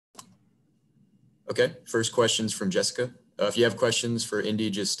Okay, first question's from Jessica. If you have questions for Indy,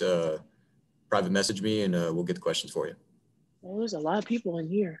 just private message me and we'll get the questions for you. Oh, there's a lot of people in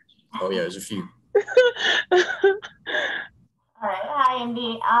here. Oh yeah, there's a few. All right, hi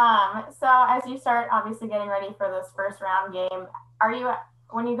Indy. So as you start obviously getting ready for this first round game,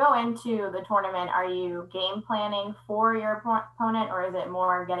 when you go into the tournament, are you game planning for your opponent, or is it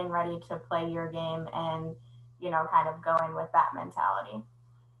more getting ready to play your game and, kind of going with that mentality?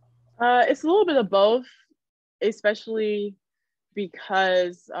 It's a little bit of both, especially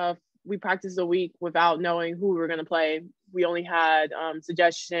because we practiced a week without knowing who we were going to play. We only had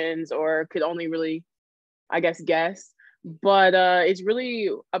suggestions or could only really, I guess. But it's really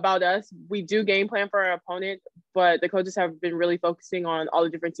about us. We do game plan for our opponent, but the coaches have been really focusing on all the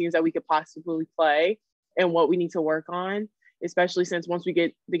different teams that we could possibly play and what we need to work on, especially since once we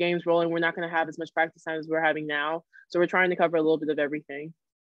get the games rolling, we're not going to have as much practice time as we're having now. So we're trying to cover a little bit of everything.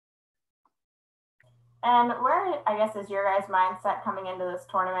 And where, I guess, is your guys' mindset coming into this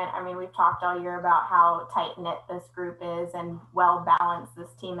tournament? I mean, we've talked all year about how tight-knit this group is and well-balanced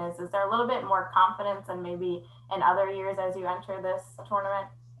this team is. Is there a little bit more confidence than maybe in other years as you enter this tournament?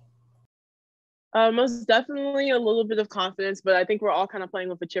 Most definitely a little bit of confidence, but I think we're all kind of playing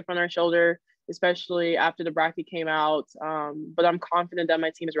with a chip on our shoulder, especially after the bracket came out. But I'm confident that my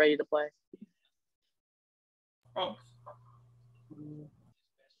team is ready to play. Thanks.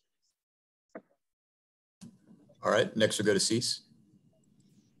 All right, next we'll go to Cease.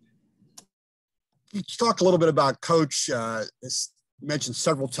 You talked a little bit about Coach, mentioned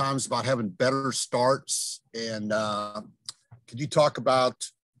several times about having better starts. And could you talk about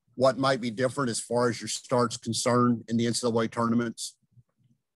what might be different as far as your starts concerned in the NCAA tournaments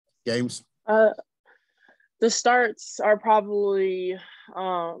games? The starts are probably,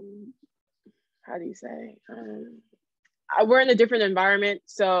 how do you say? We're in a different environment,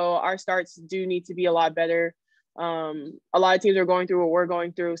 so our starts do need to be a lot better. A lot of teams are going through what we're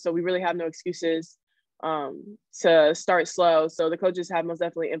going through, so we really have no excuses to start slow. So the coaches have most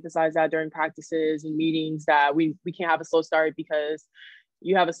definitely emphasized that during practices and meetings, that we can't have a slow start, because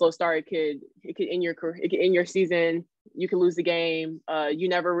you have a slow start, it could end your career, it could end your season. You can lose the game. You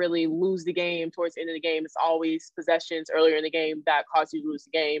never really lose the game towards the end of the game. It's always possessions earlier in the game that cause you to lose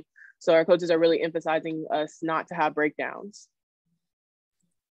the game. So our coaches are really emphasizing us not to have breakdowns.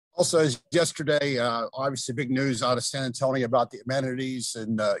 Also, yesterday, obviously big news out of San Antonio about the amenities,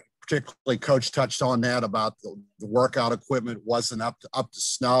 and particularly Coach touched on that about the workout equipment wasn't up to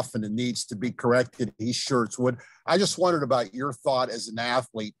snuff and it needs to be corrected. He's sure it would. I just wondered about your thought as an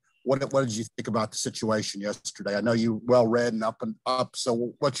athlete. What did you think about the situation yesterday? I know you well read and up.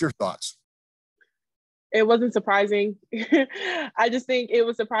 So what's your thoughts? It wasn't surprising. I just think it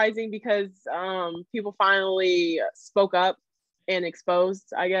was surprising because people finally spoke up and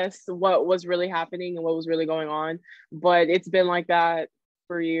exposed, I guess, what was really happening and what was really going on. But it's been like that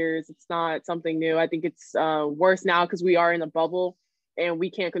for years. It's not something new. I think it's worse now because we are in a bubble and we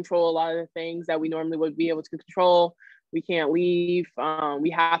can't control a lot of the things that we normally would be able to control. We can't leave.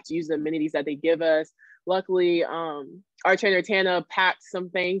 We have to use the amenities that they give us. Luckily, our trainer Tana packed some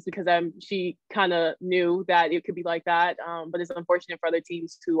things because she kind of knew that it could be like that. But it's unfortunate for other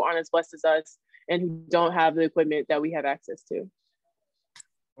teams who aren't as blessed as us and who don't have the equipment that we have access to.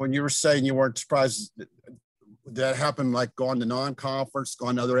 When you were saying you weren't surprised, that happened like going to non-conference,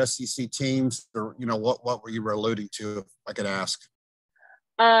 going to other SEC teams, or what were you alluding to, if I could ask?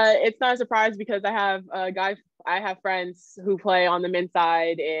 It's not a surprise because I have friends who play on the men's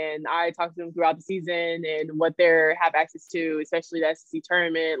side, and I talk to them throughout the season and what they have access to, especially the SEC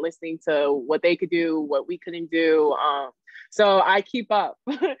tournament, listening to what they could do, what we couldn't do. So I keep up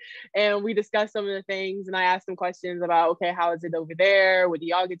and we discuss some of the things, and I ask them questions about, okay, how is it over there? What do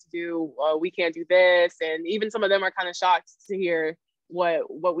y'all get to do? We can't do this. And even some of them are kind of shocked to hear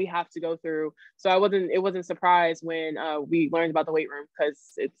what we have to go through. So it wasn't surprised when we learned about the weight room,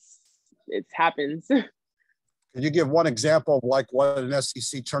 because it happens. Can you give one example of like what an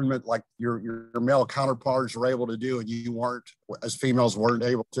SEC tournament like your male counterparts are able to do and you weren't, as females weren't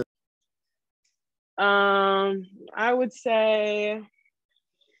able to? I would say,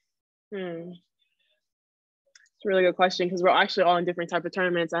 it's a really good question because we're actually all in different type of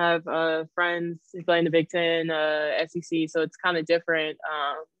tournaments. I have friends who play in the Big Ten, SEC, so it's kind of different.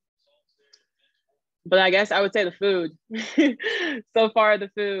 But I guess I would say the food. So far, the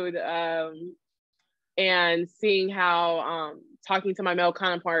food, and seeing how talking to my male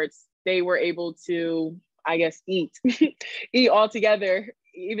counterparts, they were able to, I guess, eat all together,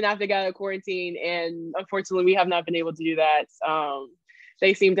 even after they got out of quarantine. And unfortunately, we have not been able to do that.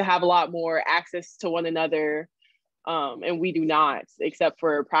 They seem to have a lot more access to one another And we do not, except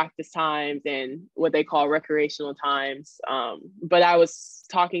for practice times and what they call recreational times. But I was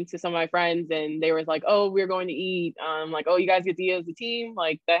talking to some of my friends and they were like, oh, we're going to eat. Like, oh, you guys get to eat as a team?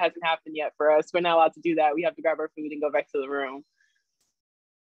 Like, that hasn't happened yet for us. We're not allowed to do that. We have to grab our food and go back to the room.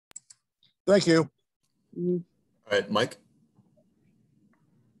 Thank you. Mm-hmm. All right, Mike.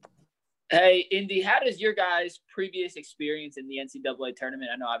 Hey, Indy, how does your guys' previous experience in the NCAA tournament?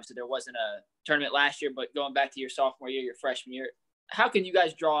 I know obviously there wasn't a tournament last year, but going back to your sophomore year, your freshman year, how can you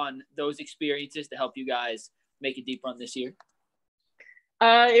guys draw on those experiences to help you guys make a deep run this year?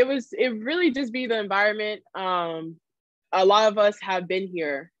 It really just be the environment. A lot of us have been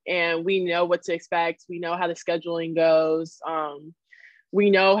here and we know what to expect. We know how the scheduling goes. We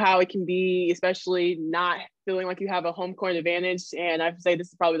know how it can be, especially not feeling like you have a home court advantage. And I have to say, this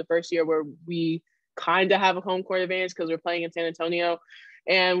is probably the first year where we kind of have a home court advantage because we're playing in San Antonio.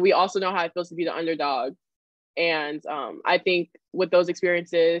 And we also know how it feels to be the underdog. And I think with those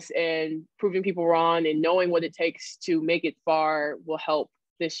experiences and proving people wrong and knowing what it takes to make it far will help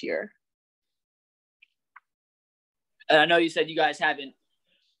this year. And I know you said you guys haven't,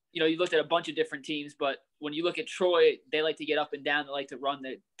 you looked at a bunch of different teams, but when you look at Troy, they like to get up and down. They like to run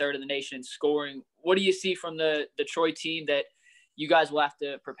the third in the nation in scoring. What do you see from the Troy team that you guys will have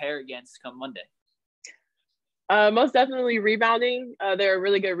to prepare against come Monday? Most definitely rebounding. They're a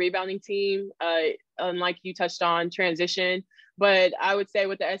really good rebounding team. Unlike you touched on transition, but I would say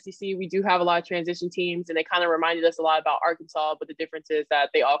with the SEC, we do have a lot of transition teams and they kind of reminded us a lot about Arkansas, but the difference is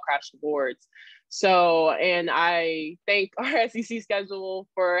that they all crash the boards. So, and I thank our SEC schedule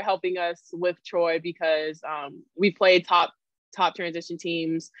for helping us with Troy because we played top transition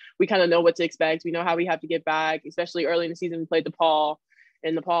teams. We kind of know what to expect. We know how we have to get back, especially early in the season. We played DePaul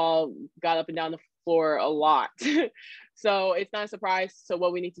and DePaul got up and down the floor a lot. So it's not a surprise to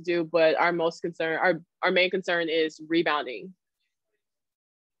what we need to do, but our main concern is rebounding.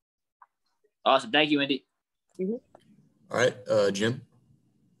 Awesome. Thank you, Indy. Mm-hmm. All right, Jim.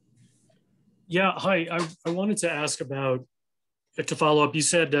 Yeah, hi. I wanted to ask about, to follow up, you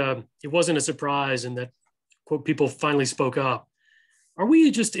said it wasn't a surprise and that, quote, people finally spoke up. Are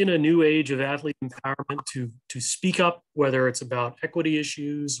we just in a new age of athlete empowerment to speak up, whether it's about equity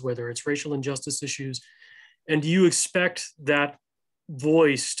issues, whether it's racial injustice issues? And do you expect that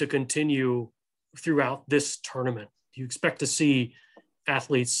voice to continue throughout this tournament? Do you expect to see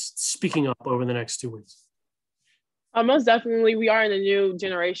athletes speaking up over the next 2 weeks? Most definitely. We are in a new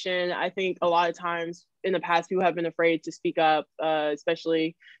generation. I think a lot of times in the past, people have been afraid to speak up,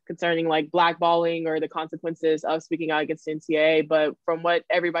 especially concerning like blackballing or the consequences of speaking out against the NCAA. But from what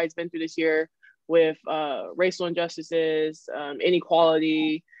everybody's been through this year with racial injustices,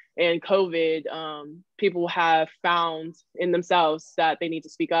 inequality, and COVID, people have found in themselves that they need to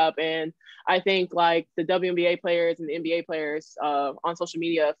speak up. And I think like the WNBA players and the NBA players on social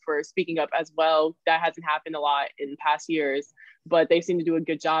media for speaking up as well, that hasn't happened a lot in past years, but they seem to do a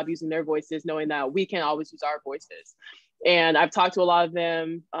good job using their voices, knowing that we can't always use our voices. And I've talked to a lot of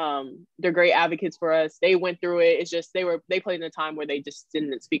them. They're great advocates for us. They went through it. It's just they played in a time where they just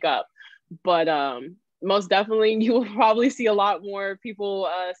didn't speak up. But most definitely, you will probably see a lot more people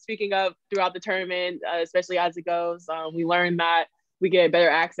speaking up throughout the tournament, especially as it goes. We learned that we get better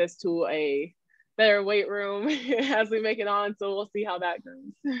access to a better weight room as we make it on. So we'll see how that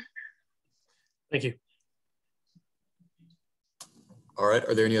goes. Thank you. All right.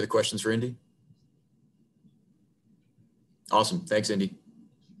 Are there any other questions for Indy? Awesome. Thanks, Indy.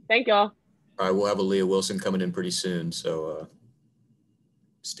 Thank y'all. All right. We'll have Aaliyah Wilson coming in pretty soon. So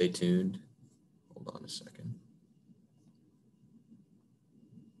stay tuned. Hold on a second.